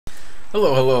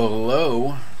Hello, hello,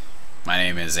 hello. My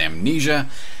name is Amnesia,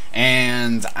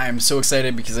 and I'm so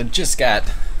excited because I just got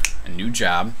a new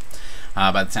job.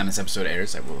 By the time this episode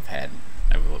airs, I will have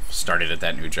started at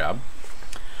that new job.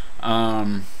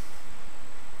 And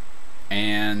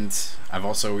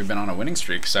we've been on a winning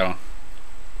streak, so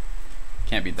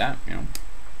can't beat that, you know.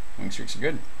 Winning streaks are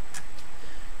good.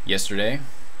 Yesterday,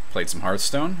 played some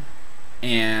Hearthstone,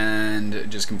 and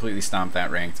just completely stomped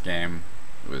that ranked game.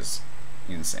 It was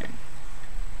insane.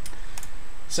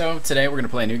 So today we're going to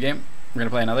play a new game. We're going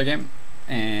to play another game,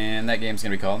 and that game's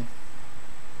going to be called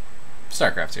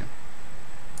Starcraft 2. I'm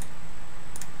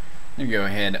going to go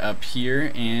ahead up here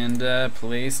and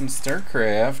play some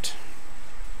Starcraft.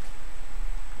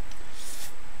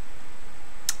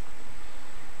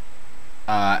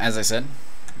 As I said,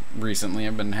 recently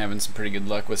I've been having some pretty good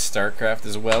luck with Starcraft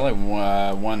as well. I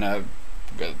won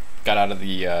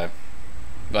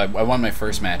my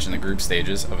first match in the group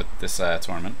stages of this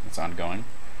tournament. It's ongoing.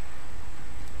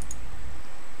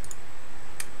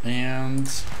 And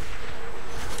it's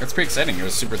pretty exciting. It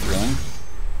was super thrilling.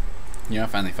 You know, I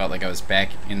finally felt like I was back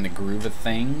in the groove of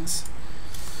things.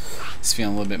 Just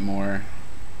feeling a little bit more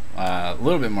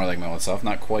like my old self.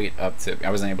 Not quite up to,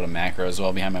 I wasn't able to macro as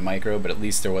well behind my micro, but at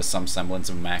least there was some semblance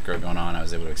of macro going on. I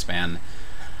was able to expand.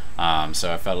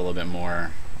 So I felt a little bit more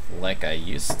like I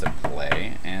used to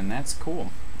play, and that's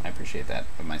cool. I appreciate that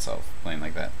of myself, playing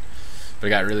like that. But it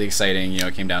got really exciting. You know,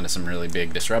 it came down to some really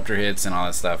big disruptor hits and all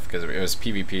that stuff because it was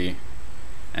PvP,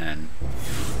 and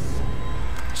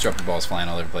disruptor balls flying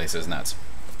all over the place. It was nuts.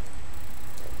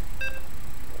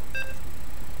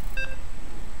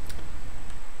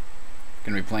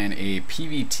 Gonna be playing a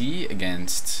PvT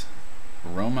against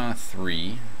Roma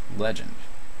 3 Legend.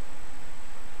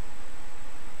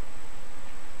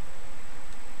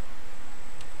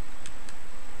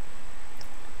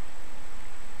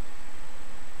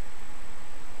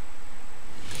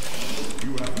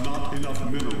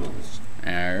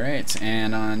 Alright,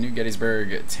 and on New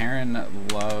Gettysburg, Terran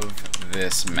love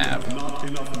this map.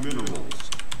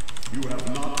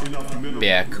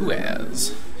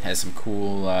 Bakuaz has some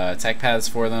cool attack paths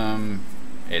for them.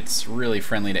 It's really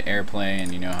friendly to airplay,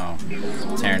 and you know how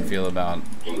Terran feel about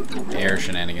air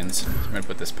shenanigans. So I'm going to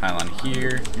put this pylon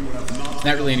here. There's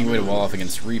not really any way to wall off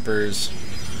against Reapers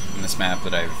in this map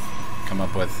that I've come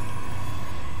up with.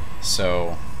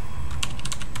 So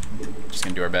just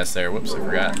gonna do our best there. Whoops, I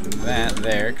forgot that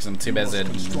there because I'm too busy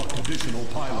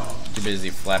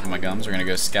flapping my gums. We're gonna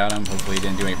go scout him. Hopefully he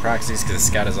didn't do any proxies because the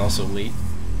scout is also late.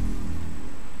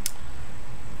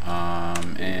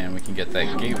 And we can get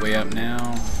that gateway up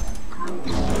now.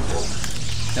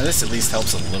 Now this at least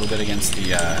helps a little bit against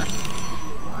the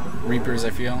Reapers,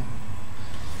 I feel.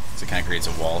 So it kind of creates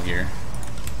a wall here.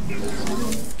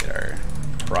 Get our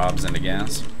probs into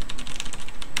gas.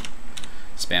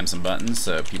 Spam some buttons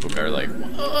so people are like,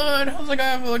 what? I was like, I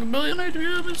have like a billion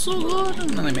ideas, it's so good. And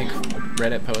then they make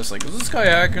Reddit posts like, is this guy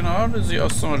hacking? How does he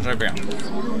have so much idea?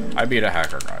 I beat a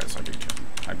hacker, guys.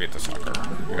 I beat this hacker.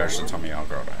 You guys should tell me how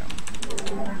good I am.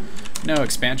 No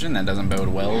expansion, that doesn't bode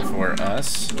well for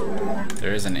us.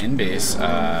 There is an in-base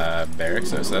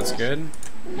barracks, so that's good.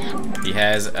 He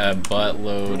has a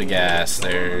buttload of gas.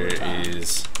 There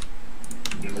is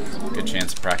a good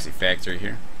chance of proxy factory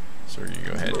here. So we're going to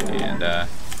go ahead and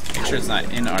make sure it's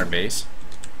not in our base.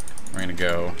 We're going to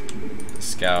go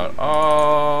scout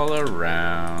all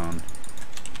around.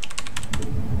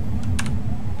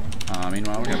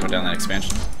 Meanwhile, we're going to put down that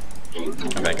expansion.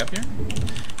 Come back up here.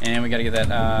 And we got to get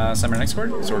that summoner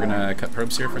export. So we're going to cut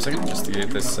probes here for a second just to get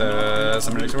this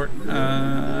summoner export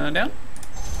down. There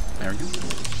we go.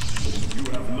 You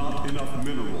have not enough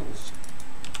minerals.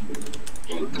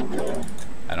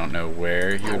 I don't know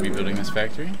where he would be building this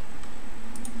factory.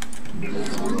 I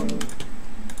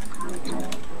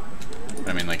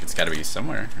mean, like, it's got to be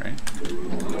somewhere, right?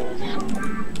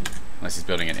 Unless he's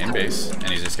building an in-base, and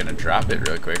he's just going to drop it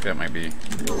real quick. That might be a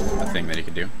thing that he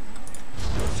could do.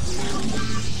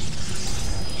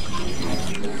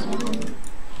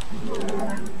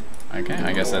 Okay,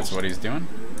 I guess that's what he's doing.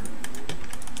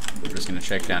 We're just going to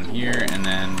check down here, and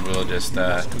then we'll just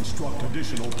we'll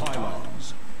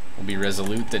be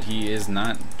resolute that he is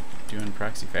not doing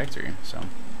proxy factory, so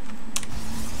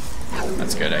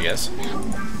that's good, I guess.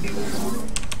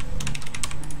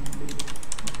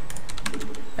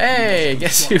 Hey,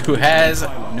 guess who has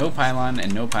no pylon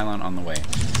and no pylon on the way?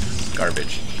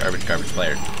 Garbage. Garbage, garbage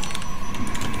player. So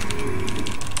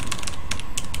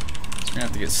we're gonna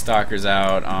have to get stalkers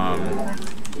out. I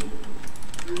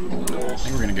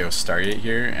think we're gonna go Stargate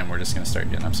here, and we're just gonna start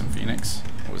getting up some Phoenix.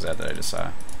 What was that I just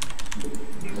saw? Is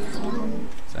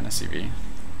that an SCV?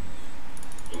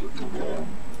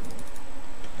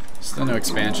 Still no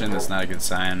expansion, that's not a good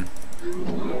sign.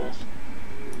 Some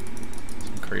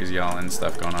crazy all-in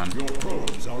stuff going on. Your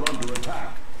probes are under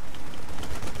attack.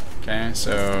 Okay,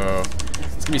 so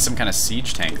it's gonna be some kind of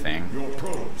siege tank thing. Your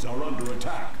probes are under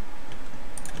attack.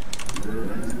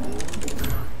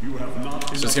 You have not.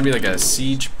 So it's gonna be like a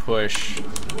siege push,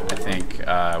 I think,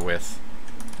 with.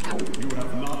 You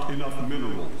have not enough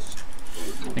minerals.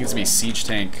 I think it's gonna be siege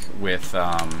tank with.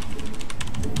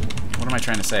 What am I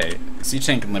trying to say? Siege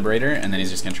tank and liberator, and then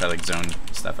he's just gonna try like zone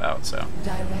stuff out. So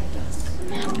go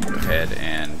ahead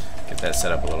and get that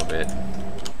set up a little bit.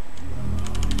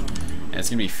 And it's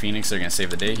gonna be Phoenix. They're gonna save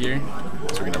the day here,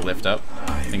 so we're gonna lift up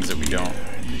things that we don't.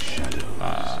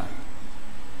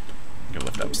 Gonna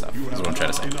lift up stuff. Is what I'm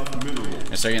trying to say.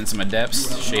 Gonna start getting some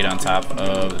adepts, shade on top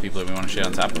of the people that we want to shade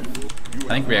on top of. I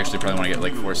think we actually probably want to get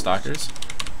like 4 stalkers,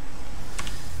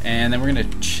 and then we're gonna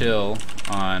chill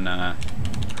on.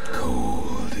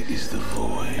 Cold is the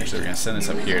void. Actually, we're gonna send this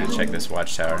up here to check this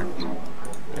watchtower.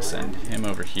 Gonna send him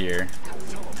over here,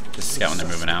 just scout when they're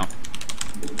moving out.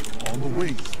 On the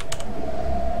wing.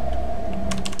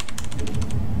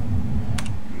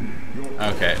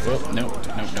 Okay. Well, nope.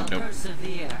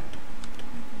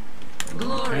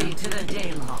 Glory Okay. to the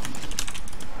Daylong.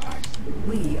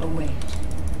 We await.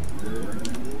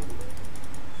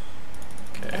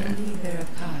 Okay. And leave their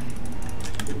kind.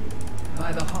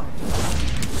 By the heart.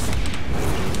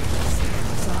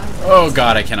 Oh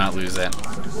god, I cannot lose that.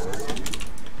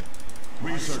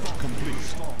 Research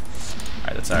complete.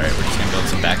 Alright, that's alright. We're just gonna build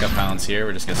some backup balance here.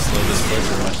 We're just gonna slow this push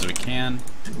as much as we can.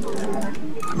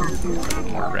 Put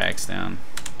more racks down.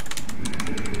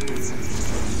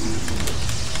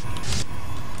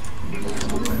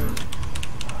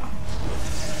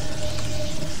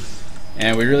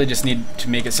 And we really just need to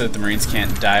make it so that the Marines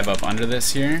can't dive up under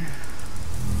this here.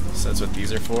 So that's what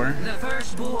these are for. The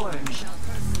firstborn shall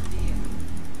persevere.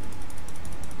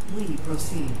 We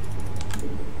proceed.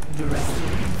 Directly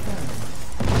confirmed.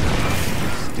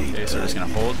 Okay, so we're just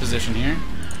gonna hold position here.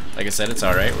 Like I said, it's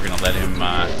alright. We're gonna let him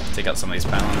take out some of these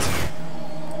pylons.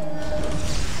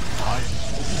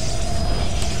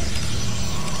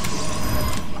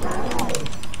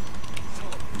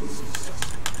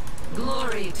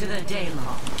 Glory to the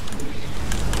Daylong.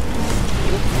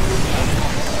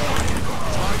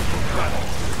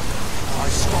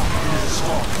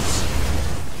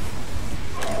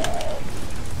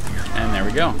 And there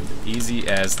we go. Easy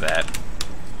as that.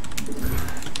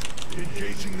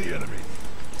 Engaging the enemy.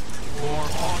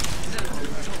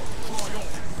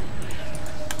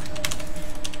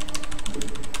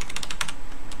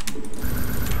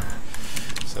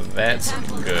 So that's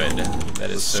good. That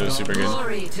is so super good.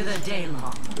 Glory to the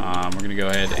Daylong. We're gonna go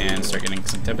ahead and start getting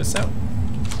some Tempest out.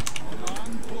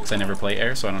 Because I never play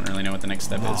air, so I don't really know what the next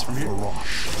step is from here. On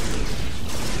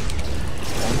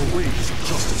the wings of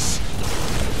justice.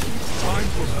 Time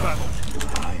for battle.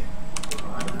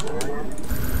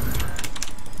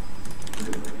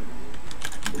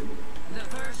 The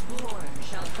firstborn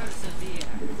shall persevere.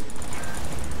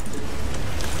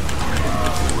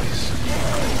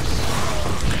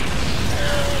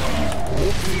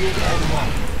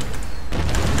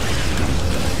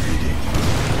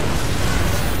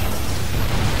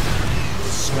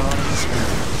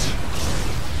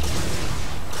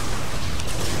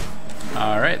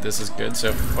 Alright, this is good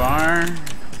so far.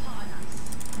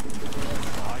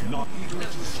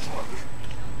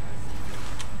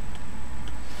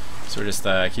 So we're just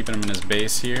keeping him in his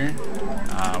base here.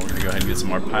 We're going to go ahead and get some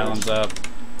more pylons up.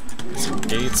 Get some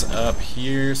gates up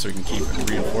here so we can keep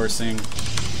reinforcing.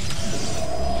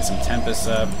 Get some Tempests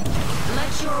up.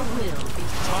 Let your will be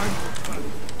Time for battle.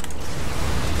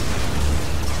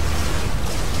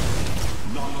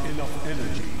 Not enough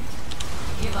energy.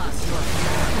 Give us your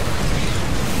power.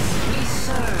 We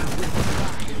serve with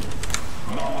pride.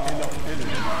 Not enough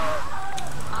energy.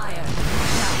 Iron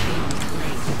shall be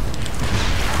reclaimed.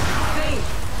 Faith.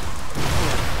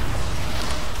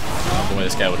 Oh boy,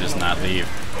 this guy will just not leave.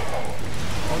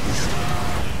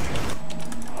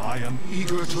 I am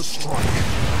eager to strike.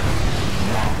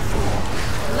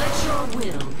 Let your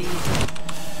will be done.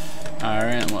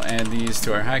 Alright, we'll add these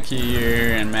to our hotkey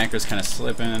here, and macro's kind of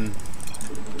slipping.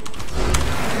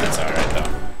 That's alright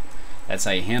though. That's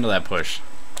how you handle that push.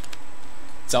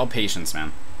 It's all patience,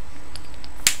 man.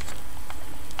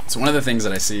 So one of the things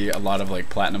that I see a lot of like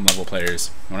platinum level players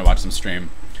when I watch them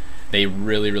stream, they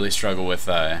really struggle with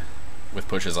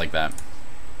pushes like that.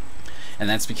 And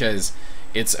that's because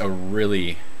it's a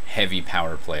really heavy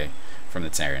power play from the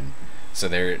Terran. So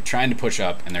they're trying to push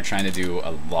up, and they're trying to do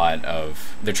a lot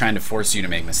of, they're trying to force you to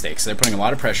make mistakes. So they're putting a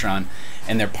lot of pressure on,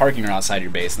 and they're parking right outside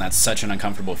your base, and that's such an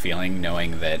uncomfortable feeling,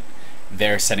 knowing that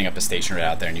they're setting up a station right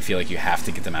out there, and you feel like you have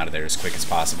to get them out of there as quick as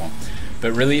possible.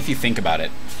 But really, if you think about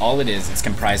it, all it is, it's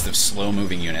comprised of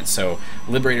slow-moving units. So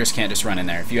Liberators can't just run in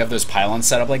there. If you have those pylons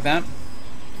set up like that,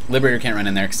 Liberator can't run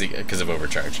in there because of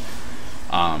overcharge.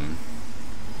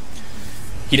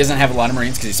 He doesn't have a lot of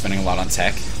Marines because he's spending a lot on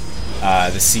tech.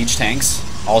 The siege tanks,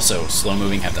 also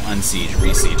slow-moving, have to unsiege,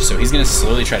 re-siege. So he's going to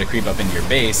slowly try to creep up into your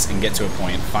base and get to a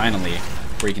point, finally,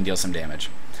 where he can deal some damage.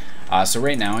 So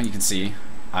right now, you can see,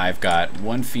 I've got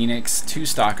 1 Phoenix, 2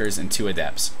 Stalkers, and 2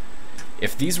 Adepts.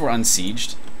 If these were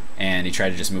unsieged, and he tried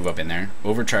to just move up in there,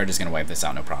 overcharge is going to wipe this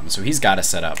out no problem. So he's got to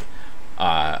set up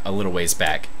a little ways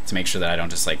back to make sure that I don't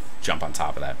just like jump on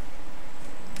top of that.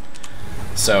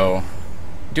 So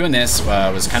doing this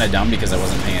was kind of dumb because I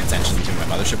wasn't paying attention to my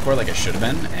mothership core like I should have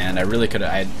been, and I really could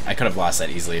have I could have lost that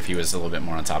easily if he was a little bit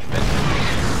more on top of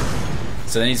it.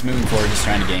 So then he's moving forward, just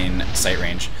trying to gain sight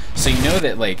range. So you know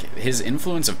that like his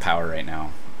influence of power right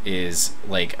now is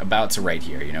like about to right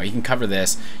here. You know, he can cover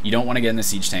this. You don't want to get in the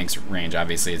siege tank's range.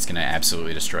 Obviously, it's going to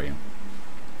absolutely destroy you.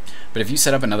 But if you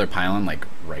set up another pylon like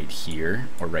right here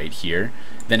or right here,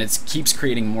 then it keeps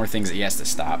creating more things that he has to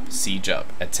stop, siege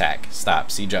up, attack, stop,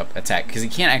 siege up, attack, because he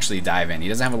can't actually dive in. He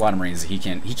doesn't have a lot of Marines. He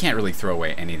can't really throw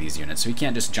away any of these units, so he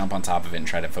can't just jump on top of it and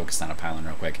try to focus on a pylon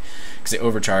real quick, because the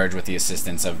overcharge with the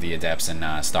assistance of the Adepts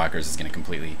and Stalkers is going to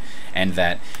completely end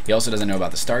that. He also doesn't know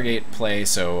about the Stargate play,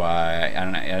 so I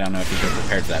don't know if he could have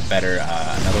prepared for that better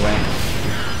another way,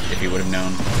 if he would have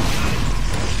known.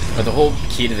 But the whole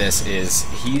key to this is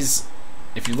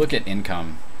if you look at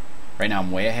income, right now I'm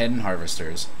way ahead in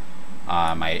harvesters.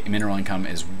 My mineral income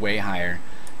is way higher.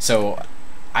 So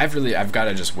I've got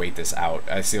to just wait this out.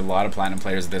 I see a lot of platinum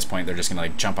players at this point, they're just going to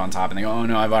like jump on top and they go, oh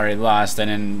no, I've already lost.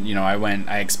 And then, you know,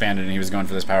 I expanded and he was going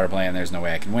for this power play and there's no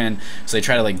way I can win. So they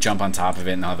try to like jump on top of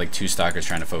it and they'll have like 2 Stalkers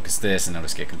trying to focus this and they'll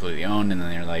just get completely owned, and then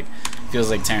they're like, feels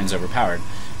like Terran's overpowered.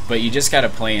 But you just got to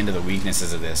play into the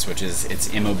weaknesses of this, which is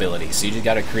its immobility. So you just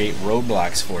got to create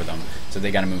roadblocks for them, so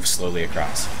they got to move slowly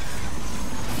across.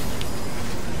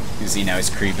 You see now he's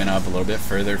creeping up a little bit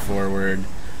further forward.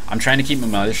 I'm trying to keep my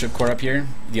mothership core up here.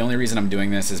 The only reason I'm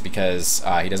doing this is because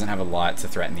he doesn't have a lot to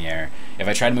threaten the air. If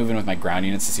I try to move in with my ground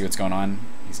units to see what's going on,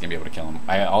 he's going to be able to kill him.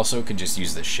 I also could just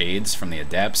use the shades from the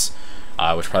Adepts,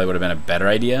 which probably would have been a better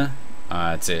idea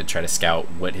to try to scout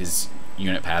what his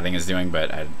unit pathing is doing,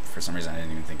 but for some reason I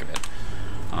didn't even think of it.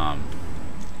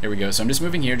 Here we go. So I'm just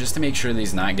moving here just to make sure that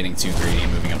he's not getting too greedy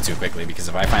and moving up too quickly, because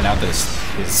if I find out that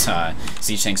his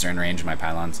siege tanks are in range of my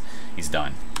pylons, he's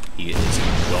done. He is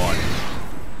gone.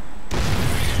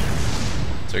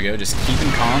 So we go, just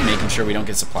keeping calm, making sure we don't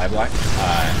get supply blocked.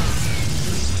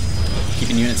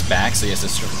 Keeping units back, so he has to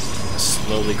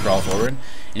slowly crawl forward.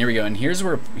 And here we go, and here's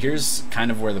kind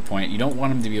of where the point, you don't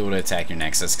want him to be able to attack your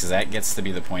nexus, because that gets to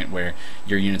be the point where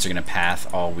your units are going to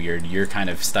path all weird. You're kind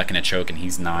of stuck in a choke and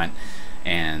he's not,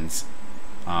 and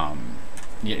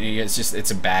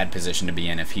it's a bad position to be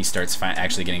in if he starts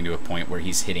actually getting to a point where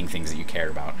he's hitting things that you care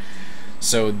about.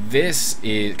 So this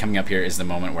is coming up here is the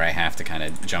moment where I have to kind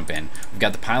of jump in. We've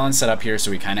got the pylon set up here,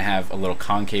 so we kind of have a little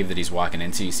concave that he's walking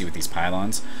into. You see with these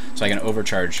pylons, so I can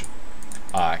overcharge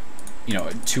you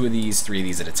know, 2 of these, 3 of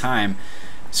these at a time.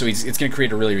 So it's going to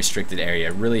create a really restricted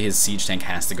area. Really, his siege tank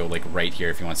has to go like right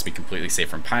here if he wants to be completely safe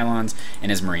from pylons,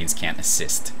 and his Marines can't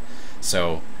assist.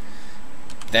 So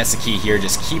that's the key here.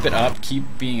 Just keep it up, keep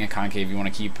being a concave. You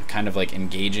want to keep kind of like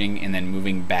engaging and then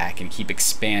moving back and keep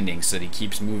expanding so that he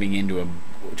keeps moving into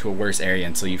a worse area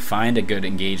until you find a good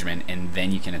engagement, and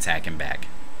then you can attack him back.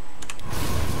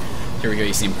 Here we go,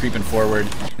 you see him creeping forward.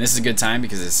 And this is a good time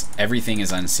because everything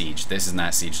is unsieged. This is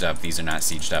not sieged up, these are not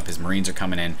sieged up. His Marines are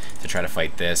coming in to try to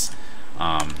fight this.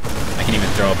 I can even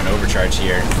throw up an overcharge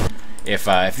here.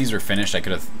 If these were finished, I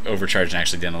could have overcharged and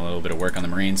actually done a little bit of work on the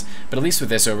Marines. But at least with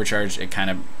this overcharge,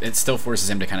 it still forces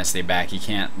him to kind of stay back. He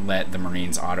can't let the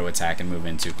Marines auto-attack and move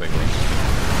in too quickly.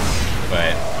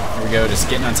 But here we go, just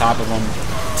getting on top of him.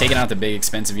 Taking out the big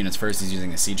expensive units first. He's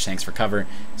using the siege tanks for cover,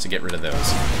 so get rid of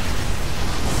those.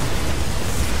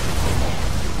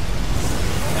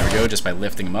 There we go, just by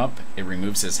lifting him up, it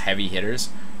removes his heavy hitters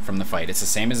from the fight. It's the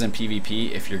same as in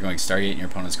PvP. If you're going Stargate and your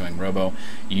opponent's going Robo,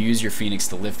 you use your Phoenix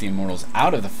to lift the Immortals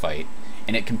out of the fight,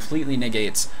 and it completely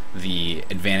negates the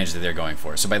advantage that they're going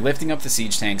for. So by lifting up the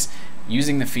siege tanks,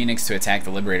 using the Phoenix to attack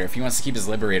the Liberator, if he wants to keep his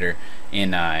Liberator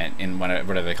in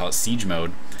whatever they call it, siege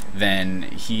mode, then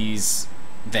he's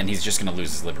just going to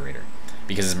lose his Liberator,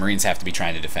 because his Marines have to be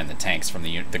trying to defend the tanks from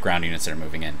the ground units that are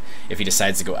moving in. If he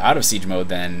decides to go out of siege mode,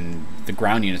 then the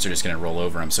ground units are just going to roll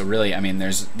over him. So really, I mean,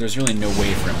 there's really no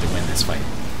way for him to win this fight.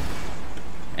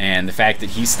 And the fact that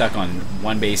he's stuck on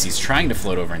one base, he's trying to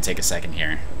float over and take a second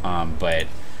here, but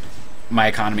my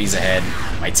economy's ahead,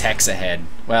 my tech's ahead.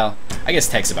 Well, I guess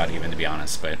tech's about even, to be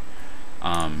honest, but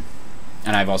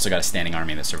and I've also got a standing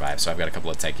army that survives, so I've got a couple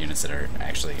of tech units that are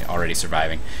actually already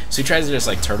surviving. So he tries to just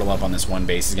like turtle up on this one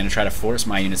base. He's going to try to force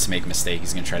my units to make a mistake.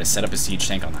 He's going to try to set up a siege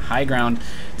tank on the high ground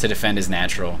to defend his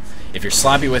natural. If you're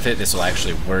sloppy with it, this will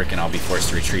actually work, and I'll be forced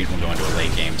to retreat and we'll go into a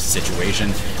late game situation,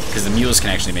 because the mules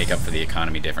can actually make up for the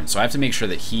economy difference. So I have to make sure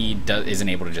that he isn't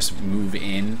able to just move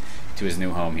in to his new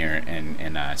home here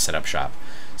and set up shop.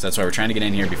 So that's why we're trying to get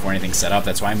in here before anything's set up.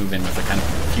 That's why I move in with a kind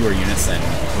of fewer units than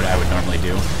what I would normally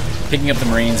do. Picking up the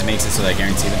Marines makes it so that I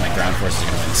guarantee that my ground force is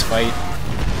going to win this fight.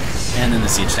 And then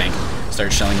the siege tank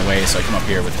starts shelling away, so I come up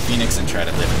here with the Phoenix and try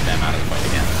to lift them out of the fight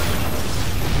again.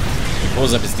 He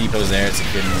pulls up his depots there. It's a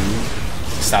good move.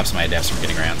 Stops my adepts from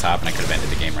getting around top, and I could have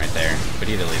ended the game right there. But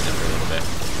he delays it for a little bit.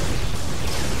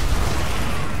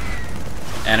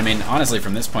 And I mean, honestly,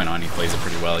 from this point on, he plays it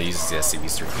pretty well. He uses the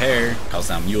SCVs to repair, calls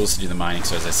down mules to do the mining,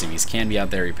 so his SCVs can be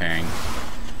out there repairing.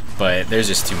 But there's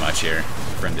just too much here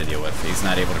for him to deal with. He's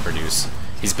not able to produce.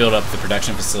 He's built up the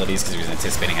production facilities because he was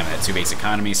anticipating having that 2-base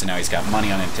economy, so now he's got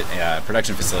money on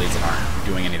production facilities that aren't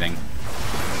doing anything.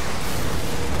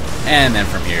 And then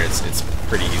from here, it's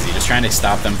pretty easy. Just trying to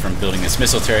stop them from building this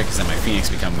missile turret, because then my Phoenix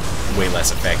become way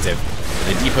less effective.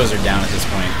 But the depots are down at this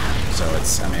point, so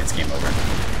it's game over.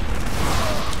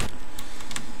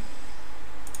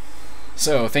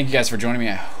 So thank you guys for joining me.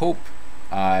 I hope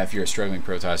if you're a struggling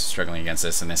Protoss, struggling against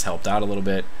this, and this helped out a little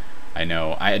bit. I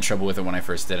know I had trouble with it when I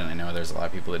first did it, and I know there's a lot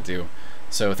of people that do.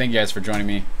 So thank you guys for joining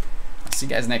me. I'll see you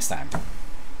guys next time.